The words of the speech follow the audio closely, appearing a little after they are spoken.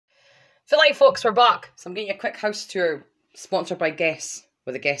Right, folks, we're back. So I'm getting you a quick house tour sponsored by Guess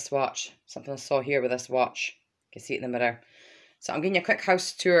with a Guess watch. Something I saw here with this watch. You can see it in the mirror. So I'm getting you a quick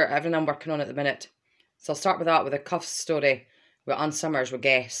house tour of everything I'm working on at the minute. So I'll start with that with a cuff story with Ann Summers with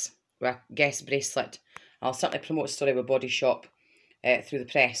Guess a Guess bracelet. I'll certainly promote a story with Body Shop through the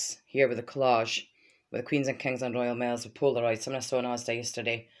press here with a collage with the Queens and Kings and Royal Mails with Polaroid. Something I saw on Asda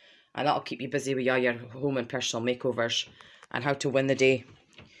yesterday. And that'll keep you busy with your home and personal makeovers and how to win the day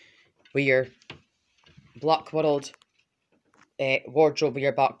with your Black World wardrobe with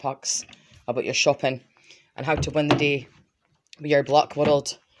your backpacks, about your shopping, and how to win the day with your Black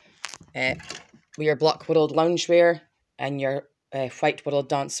World loungewear and your White World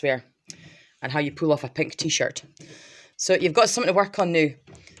dancewear, and how you pull off a pink t-shirt. So you've got something to work on now.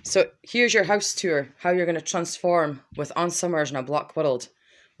 So here's your house tour, how you're going to transform with Ann Summers and a Black World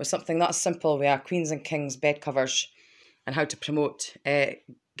with something that simple with our Queens and Kings bed covers, and how to promote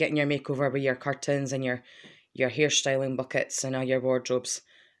getting your makeover with your curtains and your hairstyling buckets and all your wardrobes,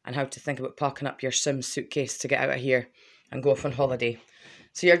 and how to think about packing up your Sim suitcase to get out of here and go off on holiday.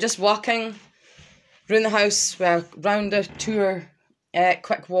 So you're just walking around the house, round a tour,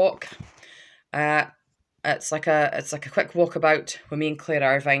 quick walk. It's like a quick walkabout with me and Claire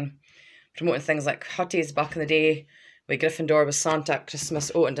Irvine, promoting things like Hutties back in the day, with Gryffindor with Santa at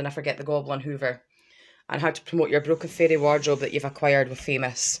Christmas, and I forget the Goblin Hoover, and how to promote your Broken Fairy wardrobe that you've acquired with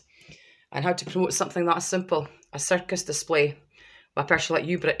Famous, and how to promote something that simple, a circus display with a person like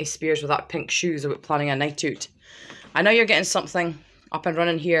you, Britney Spears, with that pink shoes, about planning a night out. I know you're getting something up and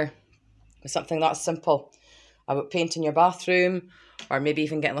running here with something that simple, about painting your bathroom, or maybe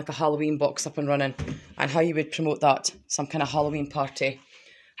even getting like a Halloween box up and running, and how you would promote that, some kind of Halloween party.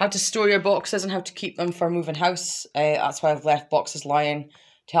 How to store your boxes and how to keep them for moving house. That's why I've left boxes lying,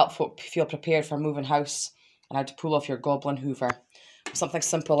 to help folk feel prepared for moving house, and how to pull off your Goblin Hoover. Something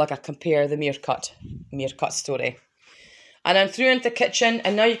simple like a compare the Meerkat story. And then through into the kitchen,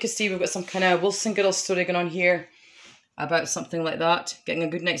 and now you can see we've got some kind of Wilson Girl story going on here about something like that. Getting a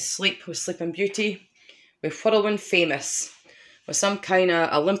good night's sleep with Sleeping Beauty, with Whirlwind Famous, with some kind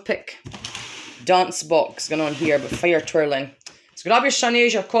of Olympic dance box going on here with fire twirling. So grab your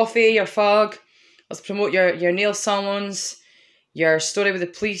shunnies, your coffee, your fag. Let's promote your nail salons, your story with the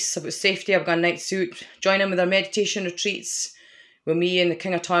police about safety. I've got a night suit. Join in with our meditation retreats with me and the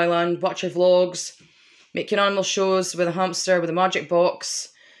King of Thailand. Watch your vlogs. Make your animal shows with a hamster, with a magic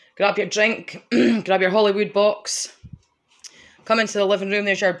box. Grab your drink. Grab your Hollywood box. Come into the living room.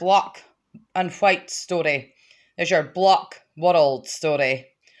 There's your black and white story. There's your Black World story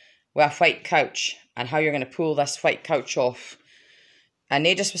with a white couch, and how you're going to pull this white couch off. And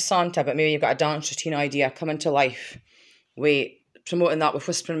not just with Santa, but maybe you've got a dance routine idea coming to life. We promoting that with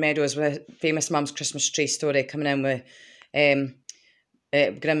Whispering Meadows, with Famous Mum's Christmas Tree story coming in with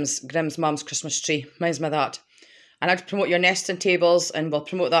Grimm's Mum's Christmas Tree. Reminds me of that. And how to promote your nesting tables, and we'll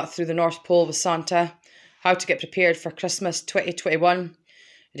promote that through the North Pole with Santa. How to get prepared for Christmas 2021.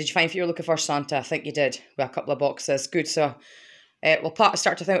 Did you find what you were looking for, Santa? I think you did, with a couple of boxes. Good. So we'll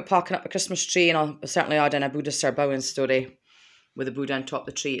start to think about packing up the Christmas tree, and I'll certainly add in a Buddha Sir Bowen story with the Buddha on top of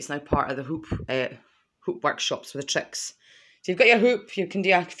the tree. It's now part of the hoop workshops with the tricks. So you've got your hoop, you can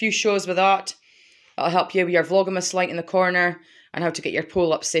do a few shows with that. It'll help you with your Vlogmas light in the corner, and how to get your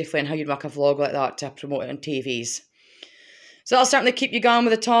pole up safely, and how you'd make a vlog like that to promote it on TVs. So that'll certainly keep you going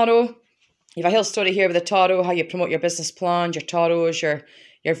with the tarot. You have a whole story here with the tarot, how you promote your business plans, your tarots,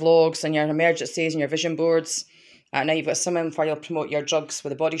 your vlogs, and your emergencies, and your vision boards. Now you've got some info, you'll promote your drugs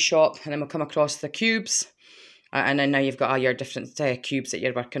with the Body Shop, and then we'll come across the cubes. And then now you've got all your different cubes that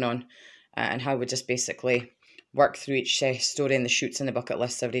you're working on, and how we just basically work through each story in the shoots in the bucket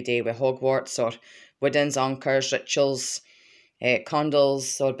list every day with Hogwarts, or weddings, anchors, rituals,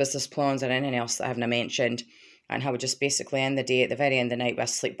 candles, or business plans, or anything else that I haven't mentioned, and how we just basically end the day at the very end of the night with a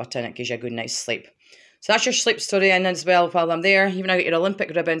sleep button. It gives you a good night's sleep. So that's your sleep story, and as well, while I'm there, you've now got your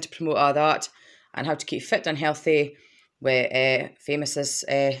Olympic ribbon to promote all that, and how to keep fit and healthy with Famous's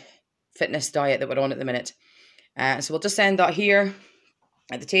fitness diet that we're on at the minute. So we'll just end that here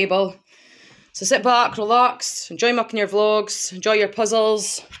at the table. So sit back, relax, enjoy making your vlogs, enjoy your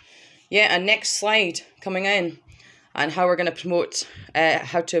puzzles. Yeah, and next slide coming in, and how we're going to promote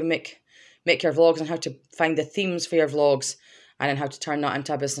how to make your vlogs, and how to find the themes for your vlogs, and then how to turn that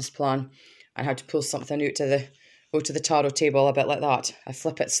into a business plan, and how to pull something out to the tarot table, a bit like that, a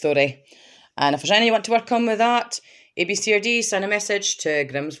flip it story. And if there's anyone you want to work on with that, ABC or D, send a message to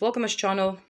Grimm's Vlogmas channel.